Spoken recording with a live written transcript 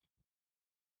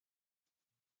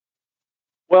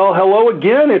Well, hello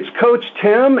again. It's Coach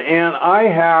Tim, and I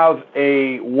have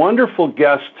a wonderful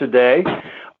guest today.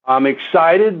 I'm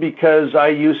excited because I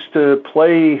used to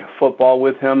play football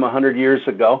with him 100 years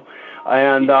ago,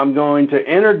 and I'm going to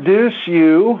introduce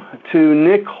you to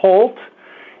Nick Holt.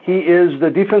 He is the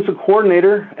defensive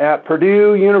coordinator at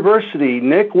Purdue University.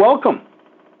 Nick, welcome.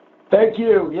 Thank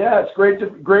you. Yeah, it's great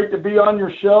to be on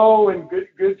your show, and good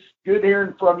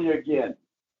hearing from you again.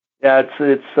 Yeah,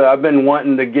 it's I've been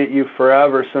wanting to get you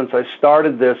forever since I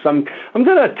started this. I'm going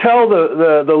to tell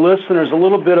the listeners a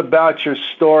little bit about your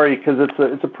story because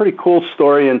it's a pretty cool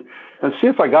story, and see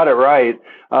if I got it right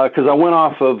because I went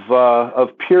off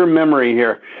of pure memory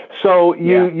here. So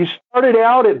you started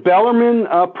out at Bellarmine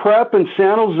Prep in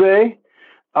San Jose,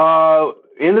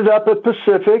 ended up at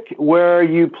Pacific where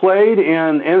you played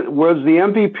and was the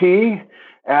MVP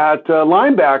at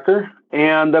linebacker.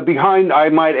 And behind, I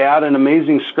might add, an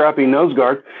amazing scrappy nose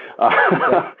guard.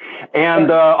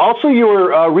 And also you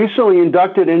were recently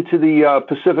inducted into the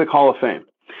Pacific Hall of Fame.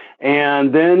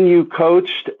 And then you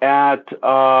coached at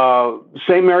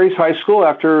St. Mary's High School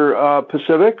after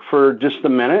Pacific for just a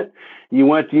minute. You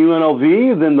went to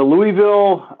UNLV, then to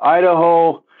Louisville,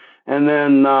 Idaho, and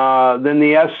then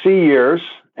the SC years.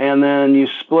 And then you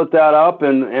split that up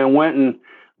and went and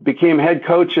became head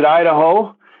coach at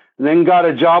Idaho. Then got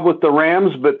a job with the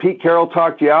Rams, but Pete Carroll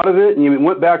talked you out of it, and you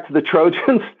went back to the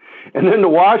Trojans, and then to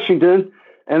Washington,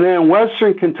 and then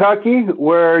Western Kentucky,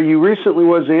 where you recently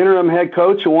was the interim head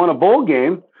coach and won a bowl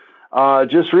game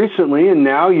just recently, and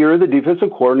now you're the defensive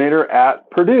coordinator at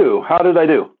Purdue. How did I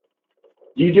do?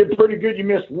 You did pretty good. You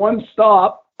missed one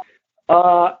stop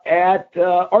at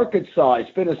Arkansas. I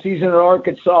spent a season at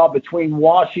Arkansas between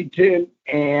Washington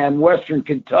and Western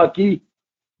Kentucky.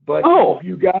 But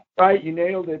you got it right. You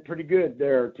nailed it pretty good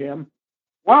there, Tim.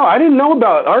 Wow, I didn't know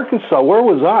about Arkansas. Where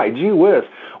was I? Gee whiz.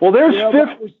 Well, there's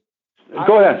fifth.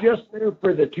 Go ahead. I was just there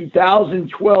for the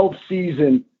 2012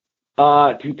 season.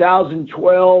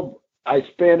 2012, I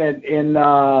spent it in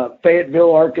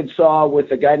Fayetteville, Arkansas,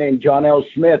 with a guy named John L.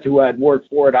 Smith, who I'd worked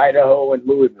for at Idaho and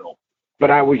Louisville. But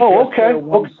I was there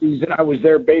one season. I was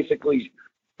there basically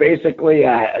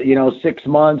 6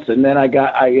 months, and then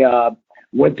I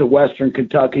went to Western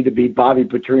Kentucky to be Bobby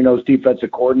Petrino's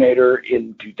defensive coordinator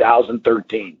in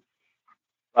 2013.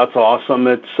 That's awesome.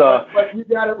 But you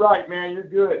got it right, man. You're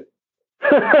good.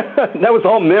 That was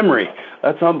all memory.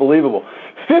 That's unbelievable.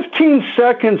 15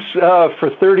 seconds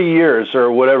for 30 years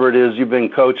or whatever it is you've been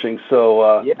coaching.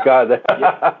 So, God.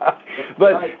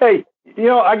 But, right. Hey,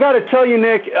 I got to tell you,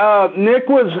 Nick, Nick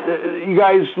was, you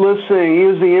guys listening, he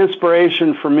was the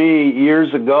inspiration for me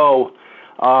years ago.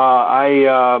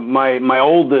 My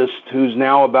oldest, who's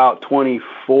now about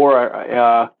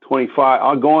 24,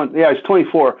 25, he's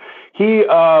 24. He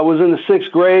was in the 6th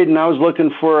grade, and I was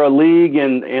looking for a league,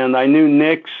 and I knew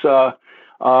Nick's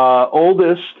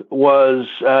oldest was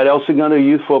at El Segundo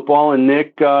Youth Football, and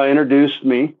Nick introduced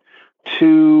me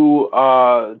to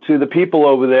the people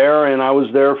over there, and I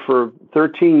was there for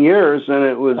 13 years, and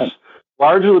it was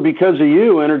largely because of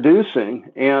you introducing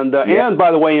and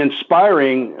by the way,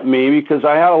 inspiring me because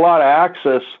I had a lot of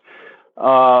access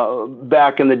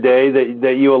back in the day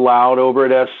that you allowed over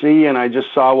at SC, and I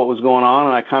just saw what was going on,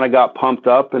 and I kind of got pumped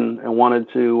up and wanted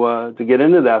to get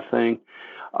into that thing.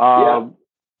 That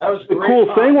was the cool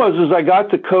thing was I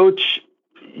got to coach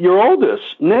your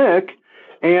oldest, Nick,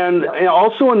 and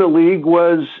also in the league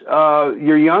was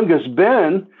your youngest,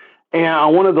 Ben, and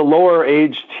on one of the lower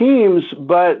age teams.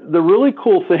 But the really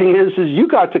cool thing is you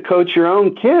got to coach your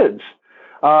own kids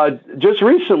just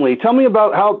recently. Tell me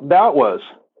about how that was.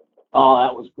 Oh,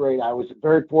 that was great. I was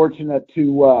very fortunate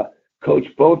to coach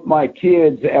both my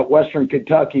kids at Western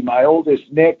Kentucky. My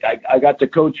oldest, Nick, I got to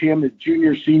coach him his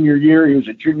junior, senior year. He was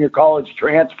a junior college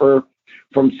transfer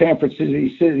from San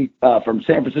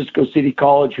Francisco City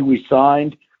College, who we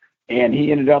signed. And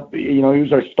he ended up, he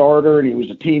was our starter, and he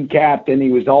was a team captain. He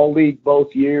was all-league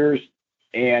both years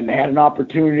and had an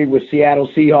opportunity with Seattle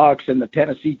Seahawks and the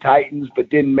Tennessee Titans, but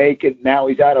didn't make it. Now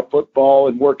he's out of football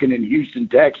and working in Houston,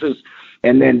 Texas.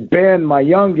 And then Ben, my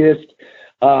youngest,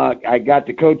 I got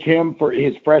to coach him for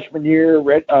his freshman year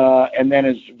and then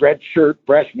his redshirt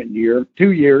freshman year,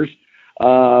 2 years.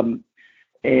 And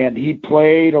he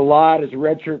played a lot as a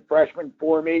redshirt freshman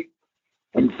for me.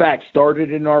 In fact, started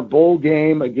in our bowl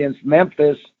game against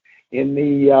Memphis in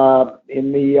the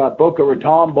Boca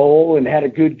Raton Bowl and had a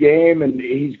good game. And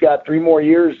he's got 3 more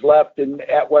years left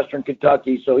at Western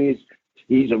Kentucky. So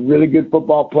he's a really good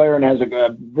football player and has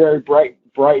a very bright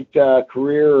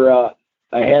career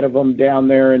ahead of him down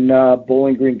there in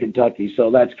Bowling Green, Kentucky.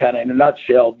 So that's kind of in a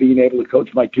nutshell being able to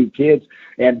coach my 2 kids.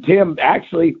 And Tim,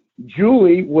 actually,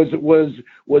 Julie was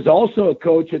also a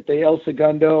coach at the El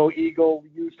Segundo Eagle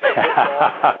Youth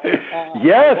Football.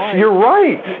 Yes, you're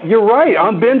right. You're right,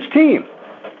 on Ben's team.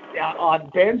 On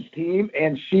Ben's team,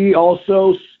 and she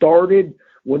also started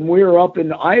when we were up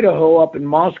in Idaho, up in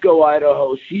Moscow,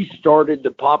 Idaho. She started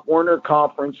the Pop Warner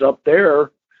Conference up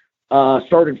there,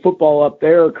 started football up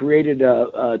there, created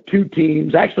 2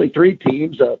 teams, actually 3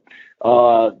 teams,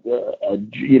 a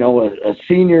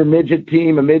senior midget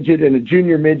team, a midget and a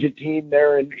junior midget team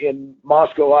there in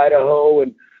Moscow, Idaho,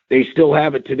 and they still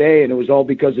have it today, and it was all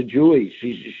because of Julie.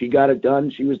 She got it done.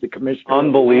 She was the commissioner.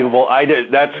 Unbelievable.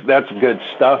 That's good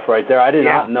stuff right there. I did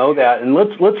not know that. And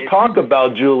let's talk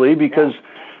about Julie, because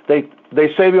they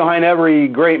say behind every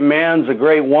great man's a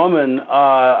great woman.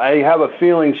 I have a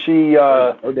feeling she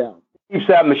no doubt keeps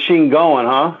that machine going,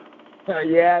 huh?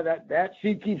 Yeah, that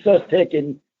she keeps us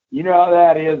ticking. You know how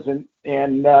that is,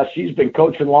 and she's been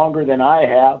coaching longer than I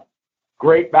have.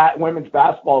 Great women's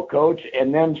basketball coach,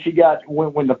 and then she got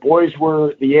when the boys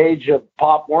were the age of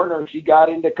Pop Warner, she got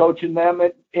into coaching them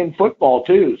in football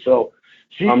too. So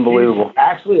she's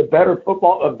actually a better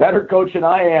coach than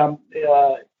I am.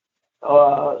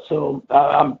 So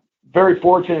I'm very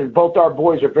fortunate. Both our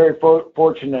boys are very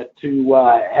fortunate to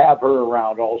have her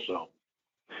around also.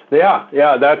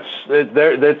 Yeah, that's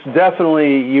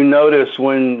definitely, you notice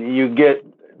when you get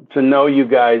to know you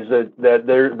guys that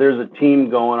there's a team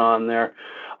going on there.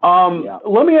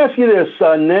 Let me ask you this,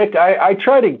 Nick. I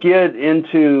try to get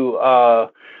into a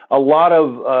lot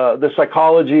of the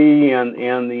psychology and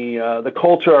the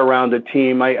culture around a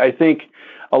team. I think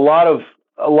a lot of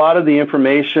the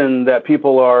information that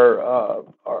people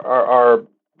are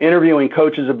interviewing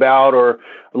coaches about or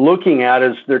looking at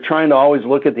is they're trying to always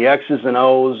look at the X's and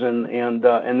O's and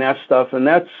that stuff, and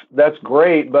that's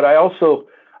great. But I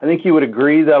think you would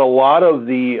agree that a lot of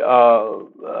the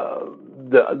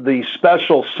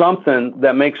special something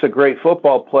that makes a great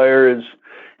football player is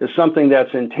something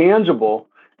that's intangible.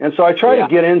 And so I try to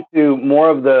get into more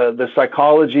of the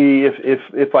psychology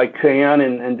if I can,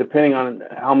 and depending on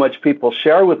how much people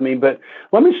share with me. But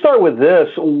let me start with this.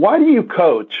 Why do you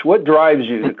coach? What drives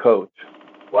you to coach?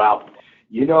 Wow.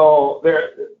 They're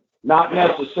not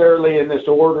necessarily in this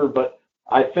order, but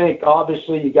I think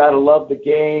obviously you got to love the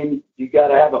game. You got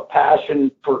to have a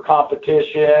passion for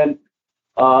competition.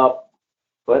 Obviously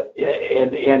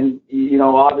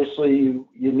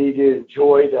you need to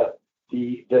enjoy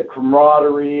the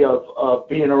camaraderie of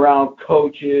being around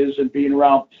coaches and being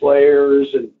around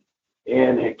players and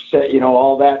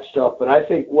all that stuff. But I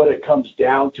think what it comes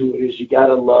down to is you got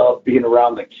to love being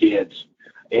around the kids.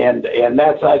 And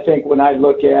that's, I think, when I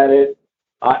look at it,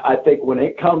 I think when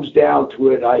it comes down to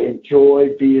it, I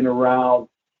enjoy being around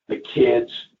the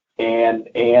kids and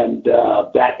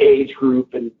that age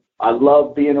group. And I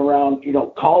love being around,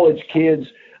 college kids.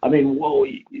 I mean,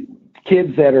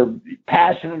 kids that are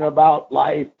passionate about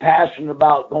life, passionate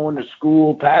about going to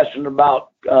school, passionate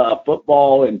about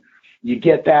football, and you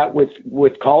get that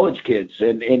with college kids,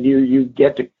 and you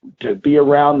get to be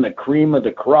around the cream of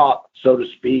the crop, so to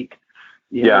speak.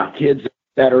 Kids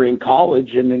that are in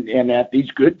college and at these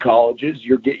good colleges,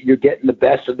 you're getting the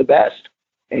best of the best,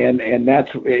 and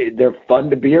they're fun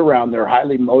to be around. They're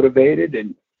highly motivated,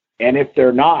 and if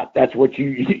they're not, that's what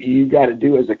you got to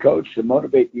do as a coach to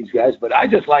motivate these guys. But I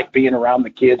just like being around the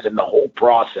kids and the whole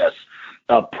process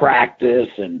of practice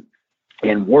and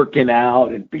working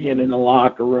out and being in the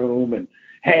locker room and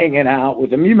hanging out with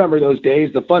them. You remember those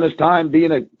days? The funnest time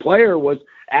being a player was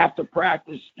after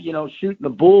practice, shooting the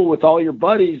bull with all your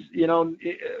buddies,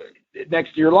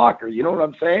 next to your locker. You know what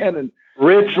I'm saying? And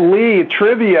Rich Lee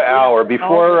trivia hour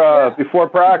before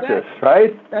practice,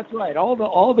 right? That's right.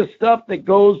 All the stuff that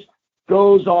goes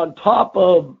on top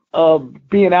of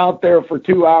being out there for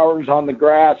 2 hours on the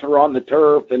grass or on the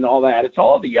turf and all that. It's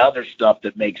all the other stuff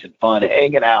that makes it fun,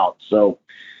 hanging out. So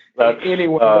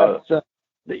anyway,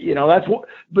 that's what.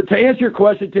 But to answer your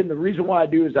question, Tim, the reason why I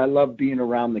do is I love being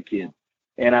around the kids.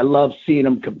 And I love seeing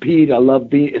them compete. I love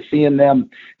seeing them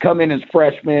come in as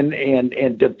freshmen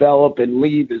and develop and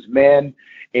leave as men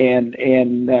and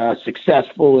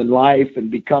successful in life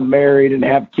and become married and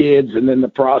have kids, and then the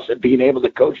process of being able to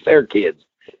coach their kids.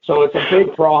 So it's a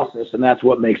big process, and that's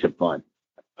what makes it fun.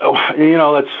 Oh,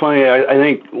 that's funny. I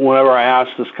think whenever I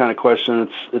ask this kind of question,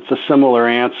 it's a similar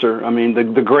answer. I mean,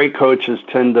 the great coaches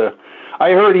tend to.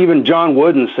 I heard even John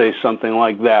Wooden say something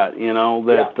like that.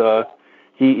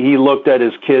 He looked at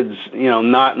his kids,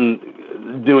 not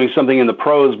in doing something in the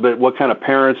pros, but what kind of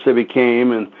parents they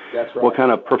became and what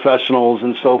kind of professionals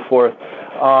and so forth.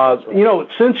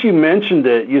 Since you mentioned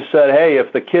it, you said, hey,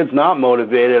 if the kid's not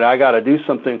motivated, I got to do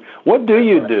something. What do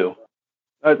you do?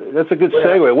 That's a good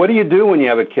segue. What do you do when you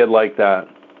have a kid like that?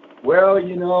 Well,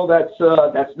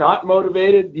 that's not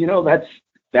motivated.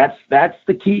 That's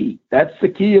the key. That's the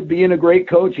key of being a great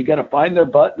coach. You got to find their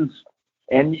buttons.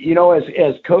 And as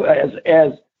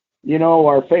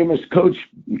our famous Coach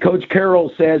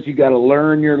Carroll says, you got to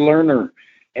learn your learner,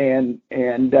 and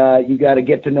you got to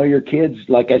get to know your kids,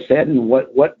 like I said, and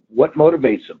what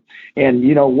motivates them. And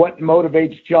what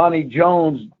motivates Johnny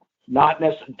Jones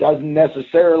doesn't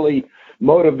necessarily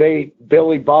motivate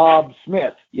Billy Bob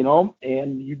Smith. And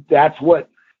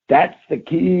that's the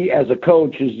key as a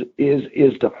coach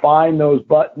is to find those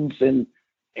buttons and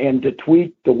to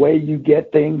tweak the way you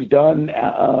get things done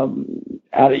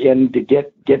and to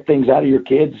get things out of your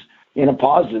kids in a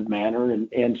positive manner.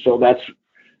 And so that's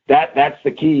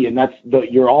the key. And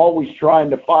you're always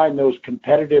trying to find those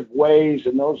competitive ways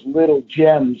and those little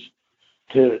gems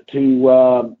to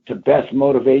best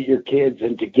motivate your kids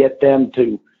and to get them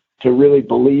to really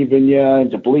believe in you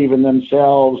and to believe in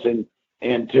themselves and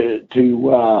to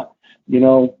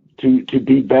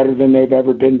be better than they've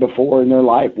ever been before in their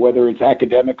life, whether it's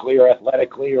academically or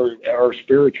athletically or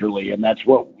spiritually. And that's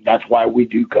why we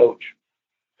do coach.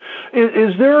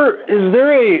 Is there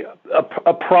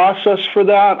a process for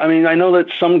that? I mean, I know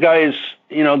that some guys,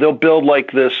 they'll build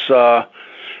like this,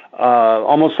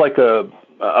 almost like a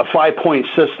 5-point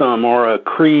system or a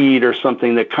creed or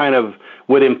something that kind of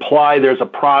would imply there's a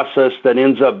process that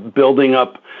ends up building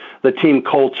up the team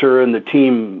culture and the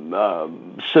team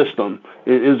system.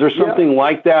 Is there something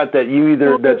like that that's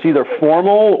either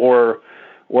formal or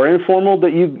informal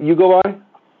that you go by?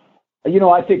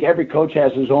 I think every coach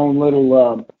has his own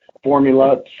little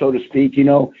formula, so to speak.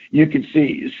 You could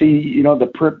see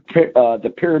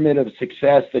the pyramid of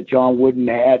success that John Wooden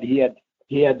had. He had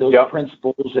those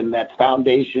principles and that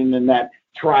foundation and that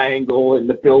triangle and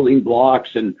the building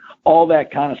blocks and all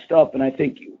that kind of stuff. And I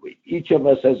think each of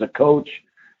us as a coach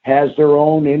has their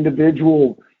own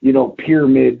individual,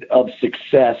 pyramid of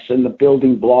success and the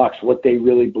building blocks, what they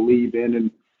really believe in.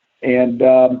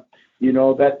 I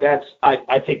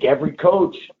think every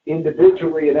coach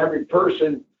individually and every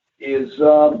person is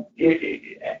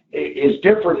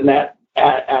different in that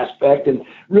aspect. And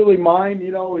really mine,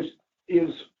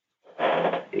 is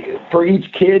for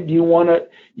each kid, you want to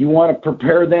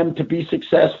prepare them to be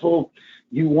successful.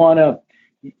 You want to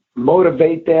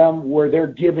motivate them where they're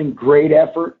giving great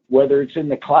effort, whether it's in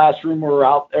the classroom or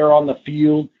out there on the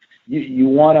field. You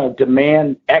want to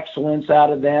demand excellence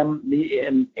out of them,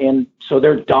 and so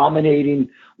they're dominating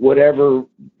whatever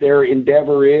their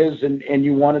endeavor is, and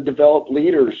you want to develop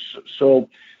leaders. So,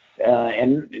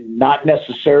 and not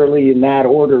necessarily in that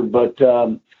order, but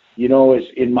as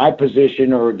in my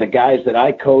position or the guys that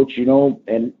I coach,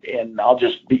 and I'll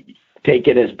just take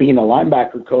it as being a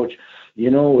linebacker coach. As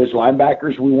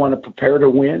linebackers, we want to prepare to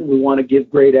win. We want to give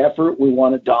great effort. We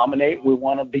want to dominate. We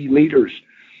want to be leaders.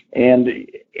 And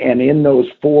in those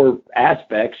 4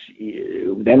 aspects,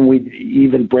 then we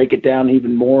even break it down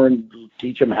even more and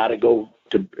teach them how to go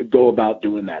about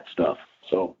doing that stuff.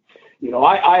 So,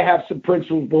 I have some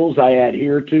principles I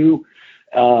adhere to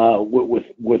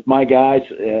with my guys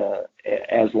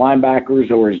as linebackers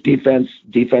or as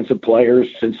defensive players,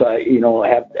 since I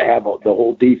have the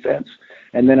whole defense.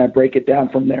 And then I break it down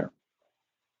from there.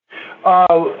 At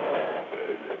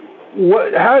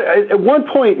one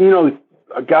point,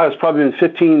 a guy was probably been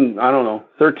 13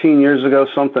 years ago,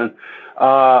 something.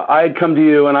 I had come to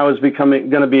you and I was going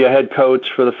to be a head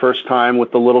coach for the first time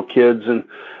with the little kids. And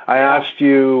I asked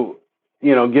you,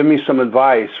 give me some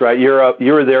advice, right? You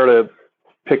were there to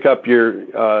pick up your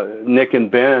Nick and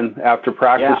Ben after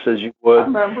practice as you would. I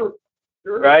remember.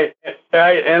 Sure. Right.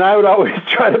 And I would always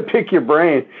try to pick your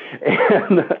brain.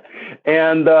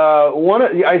 And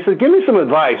I said, give me some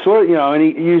advice. And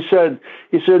you said,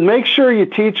 make sure you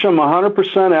teach them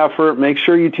 100% effort, make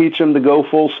sure you teach them to go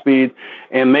full speed,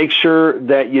 and make sure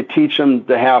that you teach them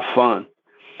to have fun.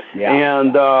 Yeah.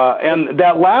 And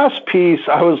that last piece,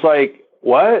 I was like,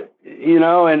 what?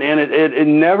 And it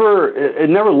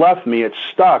never left me. It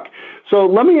stuck. So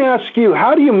let me ask you,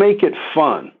 how do you make it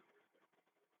fun?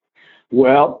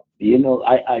 Well,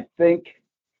 I think,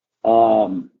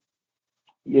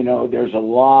 there's a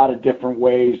lot of different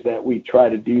ways that we try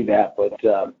to do that. But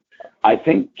I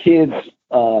think kids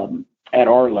at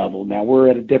our level, now we're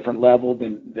at a different level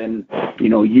than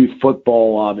youth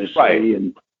football, obviously.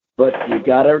 Right. But you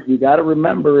gotta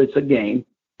remember it's a game.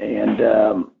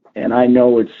 And I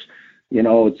know it's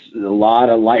a lot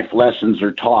of life lessons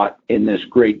are taught in this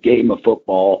great game of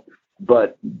football.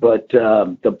 But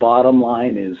the bottom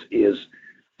line is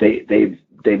they've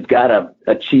got to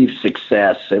achieve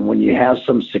success, and when you have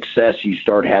some success, you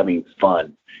start having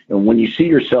fun. And when you see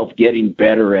yourself getting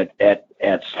better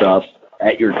at stuff,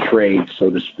 at your trade, so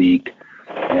to speak,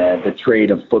 the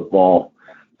trade of football,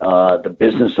 the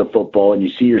business of football, and you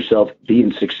see yourself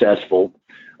being successful,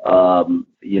 as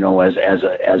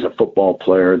a football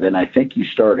player, then I think you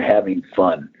start having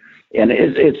fun. And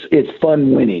it's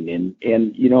fun winning. And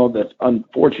the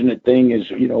unfortunate thing is,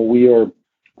 we are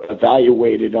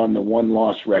evaluated on the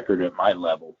one-loss record at my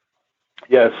level.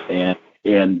 Yes.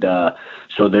 And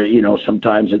so there,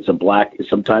 sometimes it's a black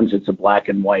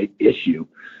and white issue.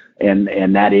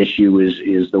 And that issue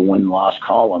is the win-loss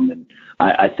column. And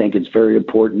I think it's very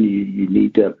important. You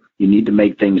need to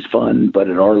make things fun, but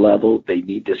at our level, they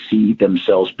need to see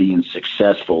themselves being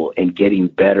successful and getting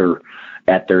better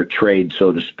at their trade,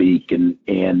 so to speak, and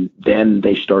then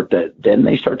they start to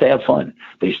have fun.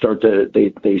 They start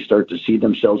to see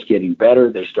themselves getting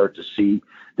better. They start to see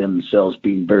themselves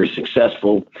being very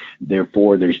successful.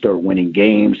 Therefore, they start winning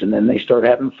games, and then they start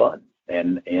having fun.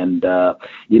 And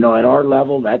at our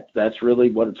level, that's really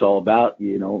what it's all about.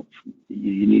 You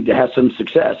need to have some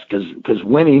success because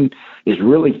winning is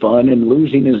really fun and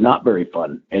losing is not very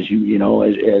fun, as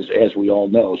as we all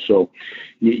know. So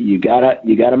you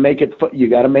gotta make it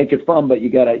fun, but you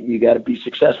gotta be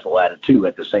successful at it too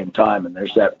at the same time. And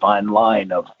there's that fine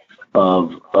line of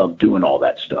doing all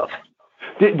that stuff.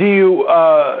 Do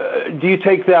you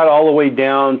take that all the way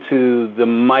down to the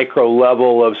micro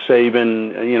level of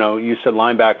saving, you said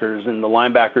linebackers and the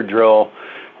linebacker drill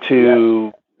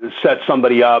to set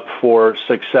somebody up for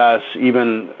success,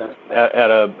 even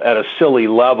at a silly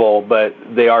level, but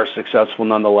they are successful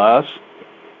nonetheless?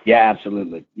 Yeah,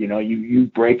 absolutely.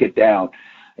 You break it down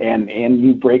and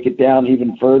you break it down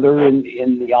even further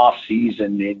in the off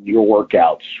season in your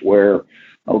workouts where,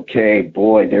 okay,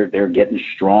 boy, they're getting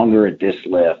stronger at this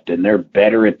lift and they're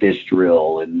better at this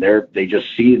drill and they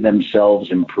just see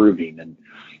themselves improving. And,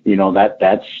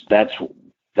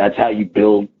 that's how you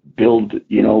build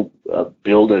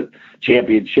a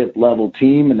championship level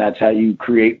team. And that's how you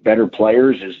create better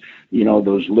players is,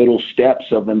 those little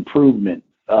steps of improvement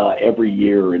every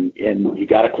year. And you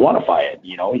got to quantify it.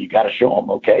 You got to show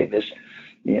them, okay, this,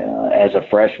 as a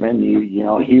freshman,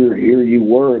 here you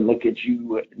were, and look at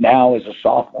you now as a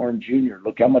sophomore and junior.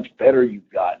 Look how much better you've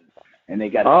gotten, and they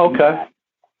got to see that.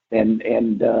 And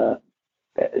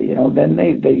then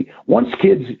they once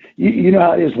kids,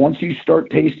 how it is. Once you start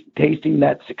tasting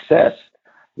that success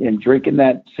and drinking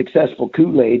that successful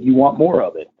Kool-Aid, you want more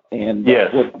of it. And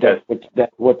that's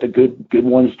what the good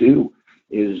ones do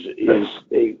is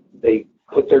they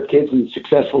put their kids in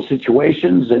successful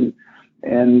situations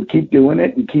and keep doing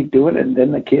it, and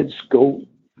then the kids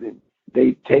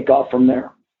they take off from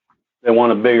there. They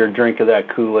want a bigger drink of that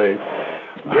Kool-Aid.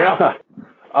 Yeah.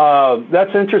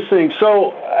 That's interesting.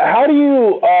 So how do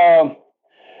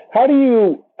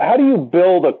you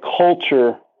build a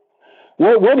culture?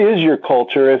 What is your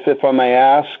culture, if I may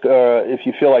ask, if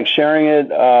you feel like sharing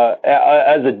it,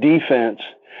 as a defense?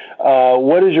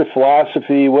 What is your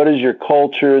philosophy? What is your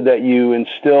culture that you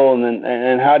instill,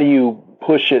 and how do you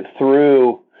push it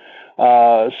through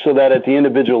so that at the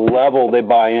individual level they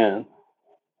buy in?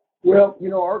 Well,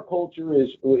 our culture is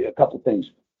a couple things.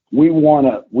 We want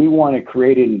to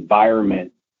create an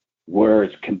environment where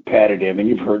it's competitive, and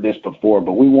you've heard this before,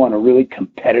 but we want a really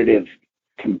competitive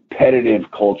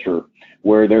culture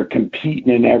where they're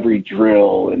competing in every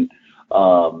drill, and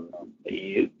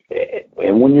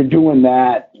when you're doing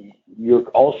that, you're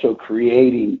also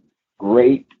creating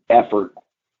great effort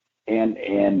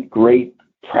and great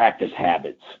practice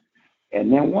habits.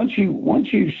 And then once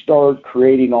you start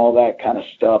creating all that kind of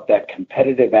stuff, that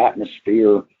competitive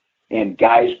atmosphere and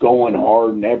guys going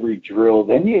hard in every drill,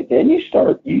 then you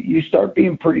start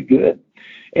being pretty good.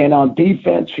 And on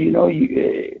defense,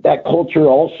 that culture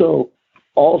also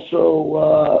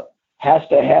has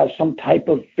to have some type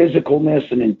of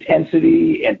physicalness and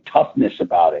intensity and toughness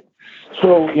about it.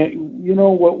 So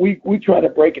what we try to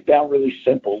break it down really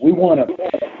simple. We want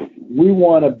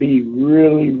to be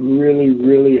really, really,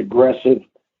 really aggressive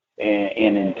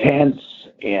and intense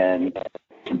and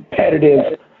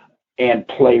competitive and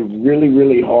play really,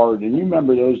 really hard. And you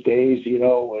remember those days,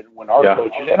 when our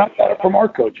coaches, and I got it from our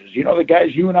coaches, the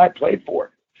guys you and I played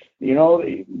for,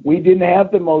 we didn't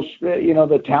have the most,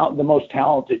 the most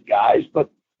talented guys,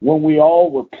 but when we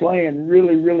all were playing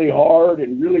really, really hard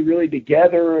and really, really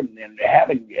together and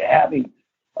having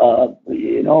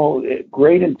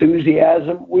great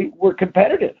enthusiasm, we were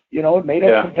competitive. It made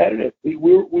us competitive. We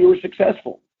were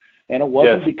successful. And it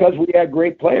wasn't because we had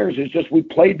great players. It's just we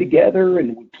played together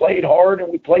and we played hard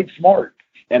and we played smart.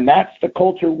 And that's the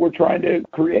culture we're trying to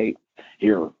create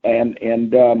here. And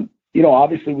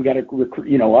obviously we got to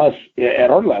recruit, us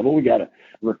at our level, we got to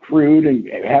recruit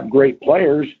and have great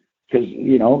players because,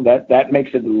 that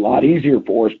makes it a lot easier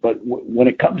for us. But when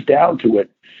it comes down to it,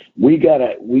 we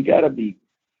gotta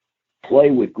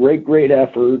play with great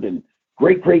effort and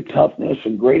great toughness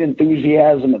and great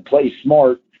enthusiasm and play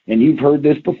smart. And you've heard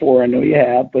this before. I know you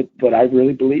have, but I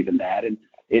really believe in that. And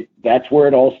that's where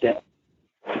it all stems.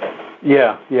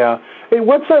 Yeah. Hey,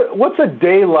 what's a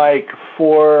day like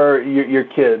for your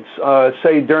kids?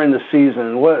 Say during the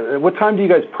season. What time do you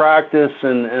guys practice,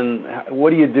 and what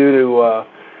do you do to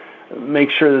make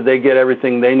sure that they get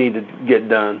everything they need to get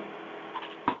done?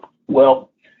 Well,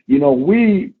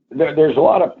 there's a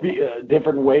lot of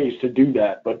different ways to do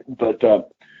that, but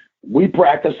we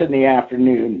practice in the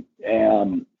afternoon,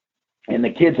 and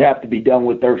the kids have to be done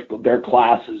with their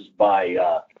classes by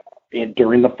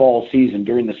during the fall season,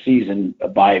 during the season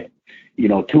by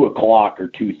 2:00 or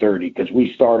 2:30, because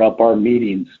we start up our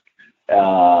meetings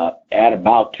at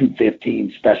about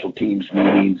 2:15, special teams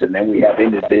meetings, and then we have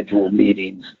individual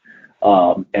meetings.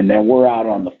 And then we're out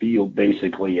on the field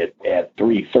basically at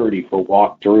 3:30 for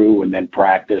walkthrough, and then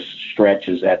practice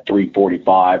stretches at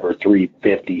 3:45 or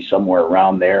 3:50, somewhere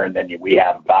around there. And then we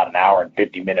have about an hour and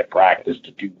 50-minute practice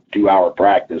to 2-hour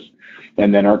practice.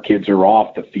 And then our kids are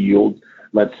off the field,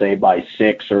 let's say by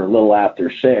 6 or a little after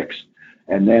 6.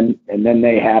 And then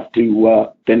they have to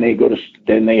then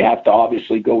they have to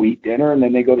obviously go eat dinner, and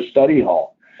then they go to study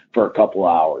hall for a couple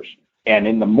hours. And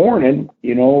in the morning,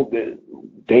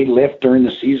 they lift during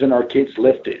the season. Our kids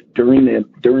lift during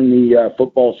the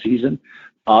football season.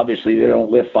 Obviously, they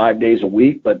don't lift 5 days a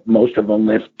week, but most of them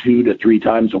lift 2 to 3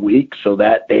 times a week, so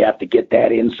that they have to get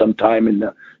that in sometime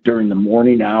during the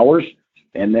morning hours.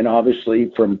 And then obviously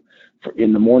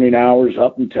in the morning hours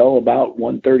up until about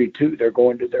 1:32, they're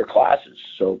going to their classes.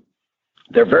 So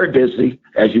they're very busy,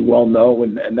 as you well know,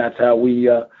 and that's how we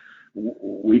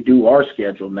do our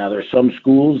schedule. Now, there's some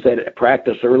schools that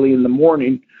practice early in the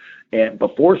morning and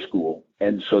before school,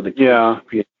 and so the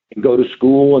kids can go to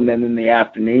school, and then in the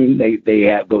afternoon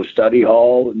they go study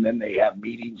hall, and then they have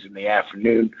meetings in the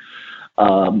afternoon.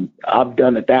 I've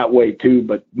done it that way too,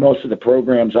 but most of the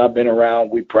programs I've been around,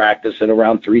 we practice at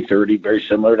around 3:30, very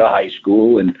similar to high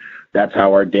school, and that's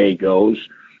how our day goes.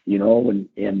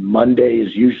 And Monday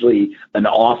is usually an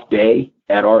off day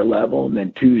at our level, and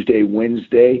then Tuesday,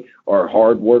 Wednesday are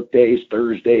hard work days.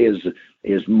 Thursday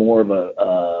is more of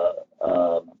a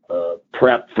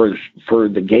prep for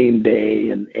the game day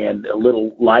and a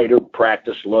little lighter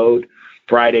practice load.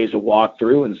 Friday's a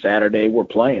walkthrough, and Saturday we're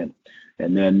playing.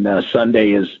 And then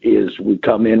Sunday is we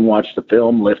come in, watch the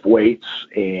film, lift weights,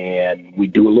 and we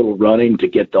do a little running to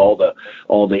get all the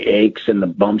aches and the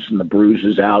bumps and the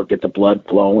bruises out, get the blood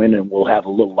flowing, and we'll have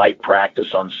a little light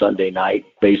practice on Sunday night,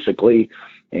 basically.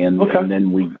 And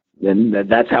then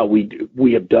that's how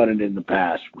we have done it in the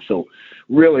past. So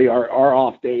really our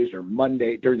off days are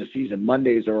Monday during the season.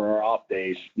 Mondays are our off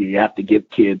days. You have to give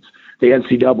kids, the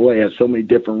NCAA has so many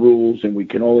different rules, and we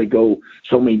can only go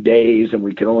so many days, and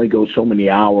we can only go so many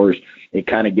hours. It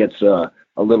kind of gets a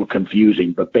little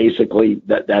confusing, but basically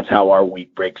that's how our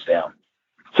week breaks down.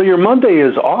 So your Monday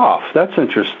is off. That's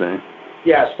interesting.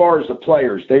 Yeah, as far as the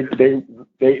players, they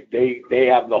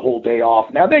have the whole day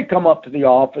off. Now they come up to the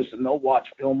office and they'll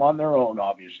watch film on their own,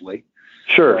 obviously.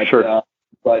 Sure.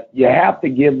 But you have to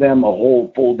give them a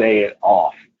whole full day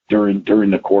off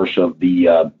during the course of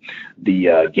the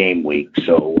game week.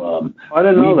 So I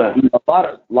didn't know that.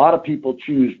 A lot of people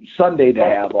choose Sunday to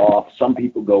have off. Some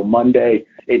people go Monday.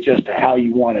 It's just how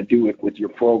you want to do it with your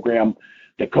program.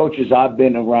 The coaches I've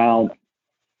been around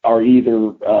are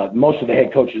either most of the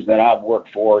head coaches that I've worked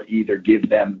for either give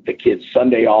the kids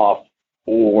Sunday off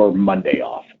or Monday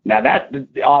off. Now that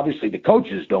obviously the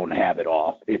coaches don't have it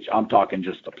off. I'm talking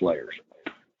just the players.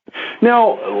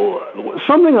 Now,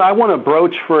 something I want to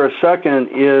broach for a second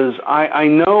is I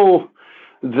know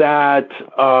that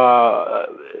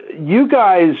you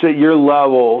guys at your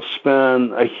level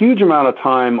spend a huge amount of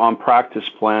time on practice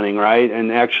planning, right?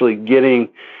 And actually getting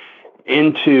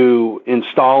into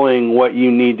installing what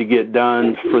you need to get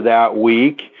done for that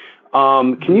week.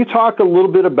 Can you talk a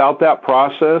little bit about that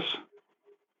process?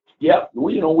 Yeah,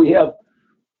 we have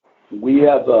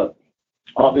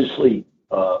obviously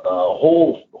a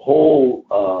whole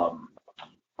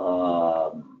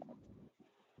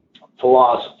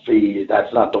philosophy.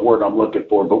 That's not the word I'm looking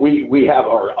for, but we have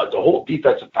the whole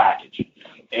defensive package.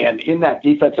 And in that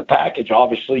defensive package,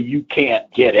 obviously, you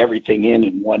can't get everything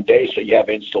in one day, so you have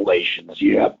installations.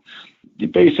 You have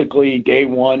basically day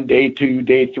 1, day 2,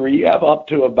 day 3. You have up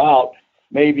to about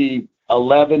maybe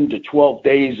 11 to 12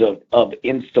 days of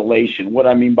installation. What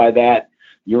I mean by that,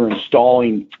 you're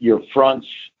installing your fronts,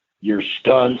 your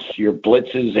stunts, your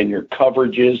blitzes, and your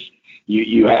coverages.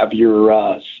 You have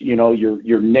your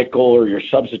your nickel or your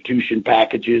substitution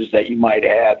packages that you might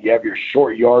have. You have your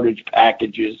short yardage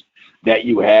packages that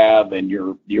you have, and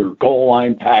your goal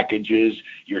line packages,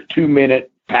 your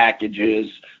 2-minute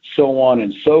packages, so on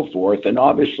and so forth. And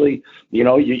obviously,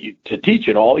 you to teach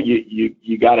it all, you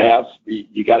got to have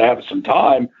some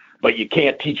time, but you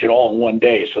can't teach it all in one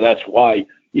day. So that's why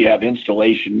you have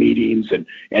installation meetings,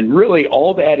 and really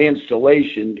all that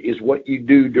installation is what you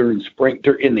do during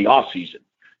in the off season,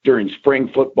 during spring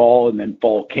football and then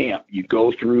fall camp. You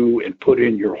go through and put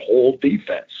in your whole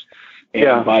defense.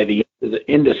 And by the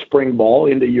into spring ball,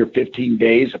 into your 15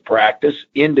 days of practice,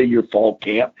 into your fall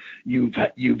camp,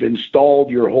 you've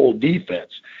installed your whole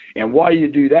defense. And why you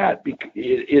do that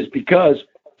is because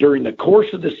during the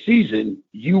course of the season,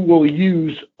 you will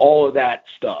use all of that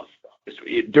stuff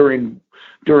during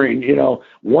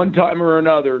one time or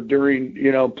another, during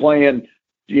playing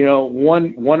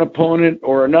one opponent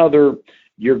or another.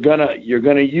 You're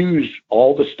gonna use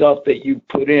all the stuff that you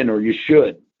put in, or you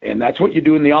should. And that's what you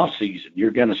do in the off season. You're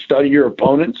going to study your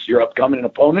opponents, your upcoming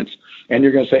opponents, and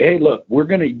you're going to say, hey, look, we're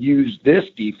going to use this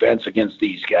defense against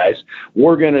these guys.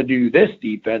 We're going to do this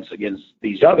defense against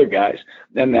these other guys.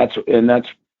 And that's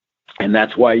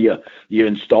why you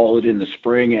install it in the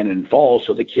spring and in fall,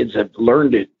 so the kids have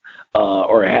learned it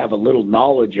or have a little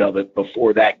knowledge of it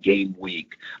before that game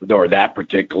week, or that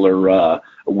particular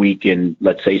week in,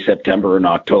 let's say, September and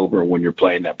October, when you're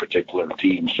playing that particular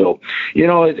team. So,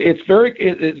 it's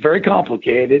very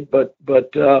complicated, but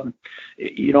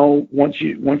once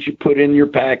you put in your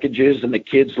packages and the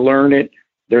kids learn it,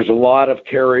 there's a lot of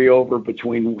carryover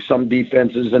between some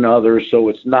defenses and others. So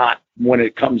it's not, when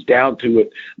it comes down to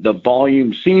it, the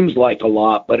volume seems like a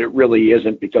lot, but it really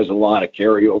isn't, because a lot of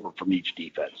carryover from each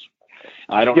defense.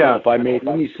 I don't know if I made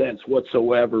any sense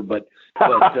whatsoever, but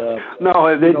no,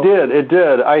 it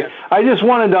did. I just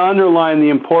wanted to underline the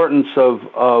importance of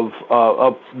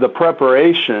the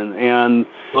preparation, and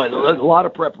a lot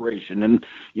of preparation. And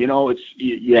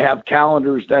you have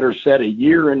calendars that are set a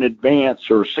year in advance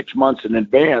or 6 months in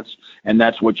advance, and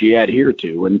that's what you adhere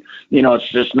to. And it's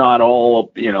just not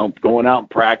all going out and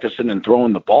practicing and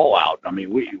throwing the ball out. I mean,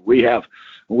 we have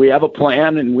a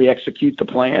plan, and we execute the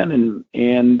plan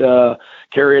and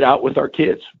carry it out with our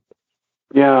kids.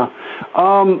 Yeah.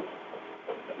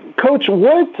 Coach, who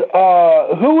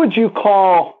would you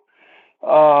call,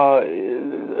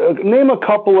 name a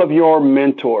couple of your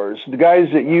mentors, the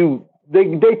guys that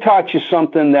they taught you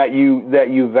something that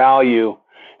you value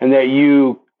and that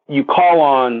you call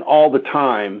on all the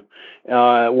time.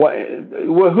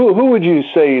 Who would you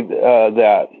say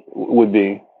that would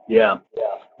be? Yeah.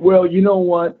 Well, you know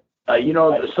what?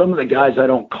 Some of the guys I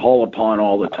don't call upon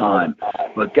all the time,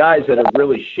 but guys that have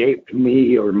really shaped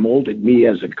me or molded me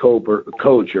as a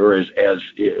coach, or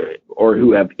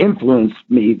who have influenced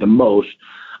me the most,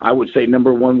 I would say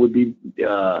number one would be,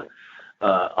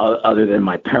 other than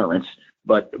my parents,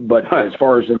 but as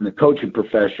far as in the coaching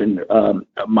profession,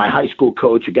 my high school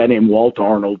coach, a guy named Walt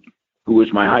Arnold, who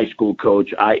was my high school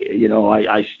coach.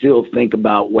 I still think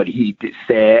about what he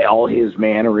said, all his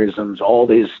mannerisms, all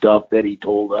his stuff that he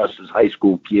told us as high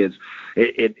school kids,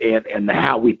 and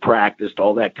how we practiced,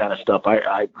 all that kind of stuff.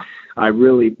 I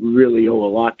really, really owe a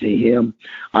lot to him.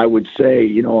 I would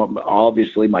say,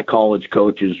 obviously my college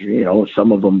coaches,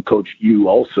 some of them coached you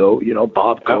also,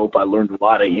 Bob Cope. I learned a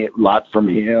lot from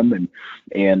him,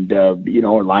 and our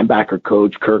linebacker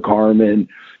coach, Kirk Harmon.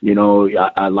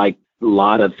 I like a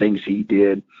lot of things he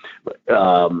did.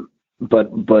 But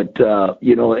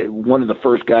one of the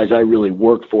first guys I really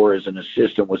worked for as an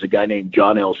assistant was a guy named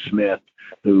John L. Smith,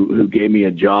 who gave me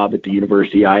a job at the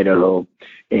University of Idaho.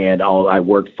 And I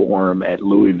worked for him at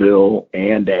Louisville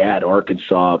and at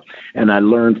Arkansas, and I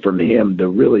learned from him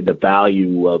the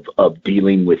value of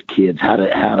dealing with kids, how to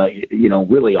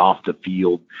really off the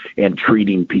field and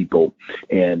treating people.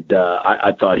 And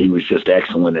I thought he was just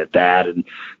excellent at that. And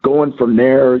going from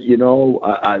there,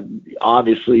 I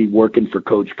obviously working for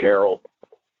Coach Carroll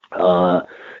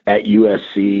at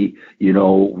USC,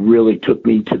 really took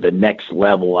me to the next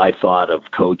level, I thought,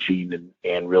 of coaching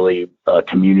and really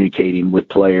communicating with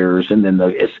players. And then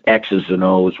the X's and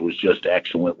O's was just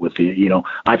excellent with it.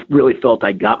 I really felt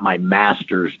I got my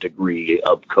master's degree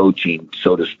of coaching,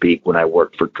 so to speak, when I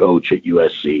worked for Coach at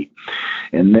USC.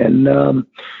 And then, I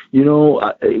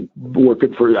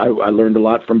learned a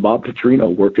lot from Bob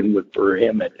Petrino, working for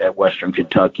him at Western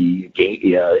Kentucky,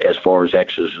 as far as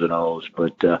X's and O's.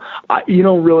 But,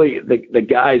 really the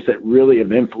guys that really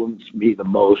have influenced me the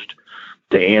most,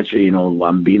 to answer,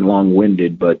 I'm being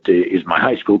long-winded, but is my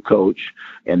high school coach.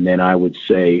 And then I would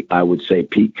say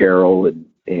Pete Carroll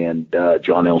and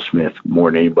John L. Smith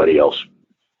more than anybody else.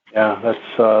 Yeah,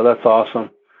 that's awesome.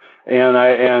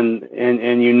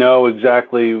 And you know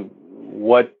exactly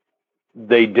what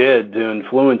they did to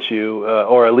influence you,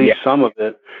 or at least some of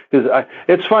it. Because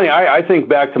it's funny. I think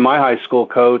back to my high school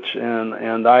coach,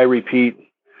 and I repeat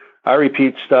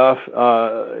stuff.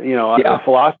 The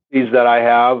philosophies that I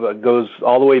have goes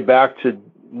all the way back to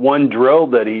one drill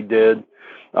that he did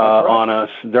on us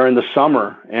during the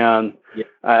summer, and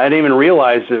I didn't even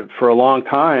realize it for a long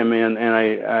time, and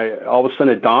I all of a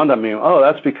sudden it dawned on me, oh,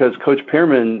 that's because Coach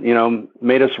Pearman,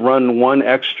 made us run one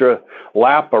extra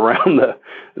lap around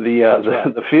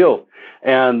the field,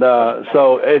 and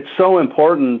so it's so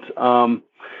important.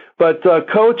 But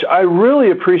Coach, I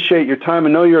really appreciate your time. I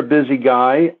know you're a busy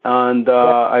guy, and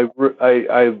I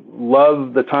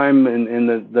love the time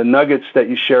and the nuggets that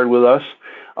you shared with us.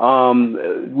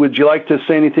 Would you like to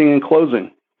say anything in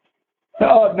closing?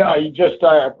 No,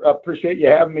 I appreciate you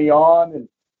having me on, and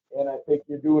I think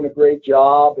you're doing a great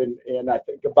job, and I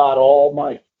think about all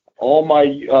my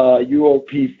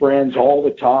UOP friends all the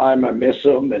time. I miss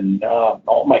them, and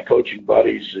all my coaching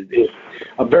buddies.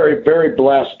 I'm very, very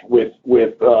blessed with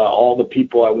all the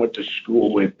people I went to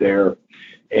school with there,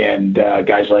 and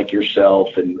guys like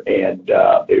yourself, and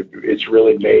it's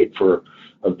really made for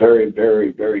a very,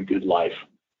 very, very good life.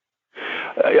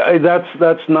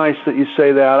 That's nice that you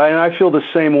say that, and I feel the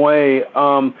same way.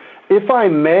 If I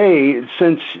may,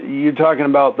 since you're talking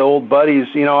about the old buddies,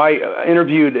 I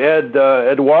interviewed Ed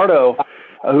Eduardo,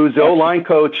 who's the O-line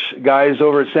coach, guys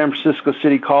over at San Francisco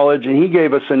City College, and he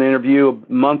gave us an interview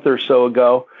a month or so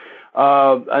ago.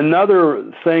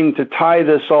 Another thing to tie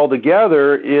this all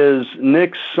together is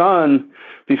Nick's son,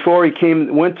 before he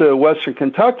went to Western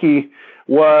Kentucky,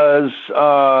 was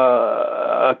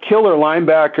a killer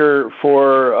linebacker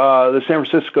for the San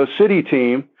Francisco City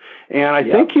team. And I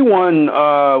think he won,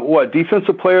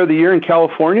 Defensive Player of the Year in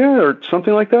California or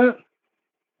something like that?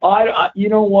 You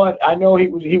know what? I know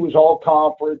he was all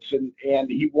conference, and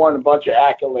he won a bunch of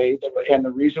accolades. And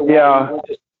the reason why he went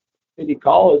to City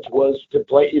College was to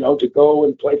play, to go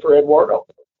and play for Eduardo.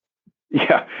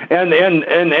 Yeah, and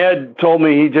Ed told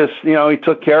me he just, he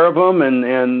took care of him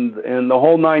and the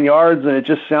whole 9 yards, and it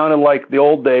just sounded like the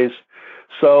old days.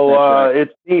 So right.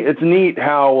 It's neat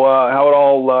how it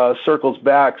all circles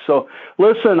back. So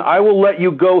listen, I will let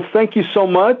you go. Thank you so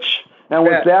much. And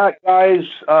with that, guys,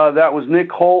 that was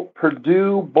Nick Holt,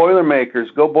 Purdue Boilermakers.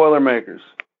 Go Boilermakers.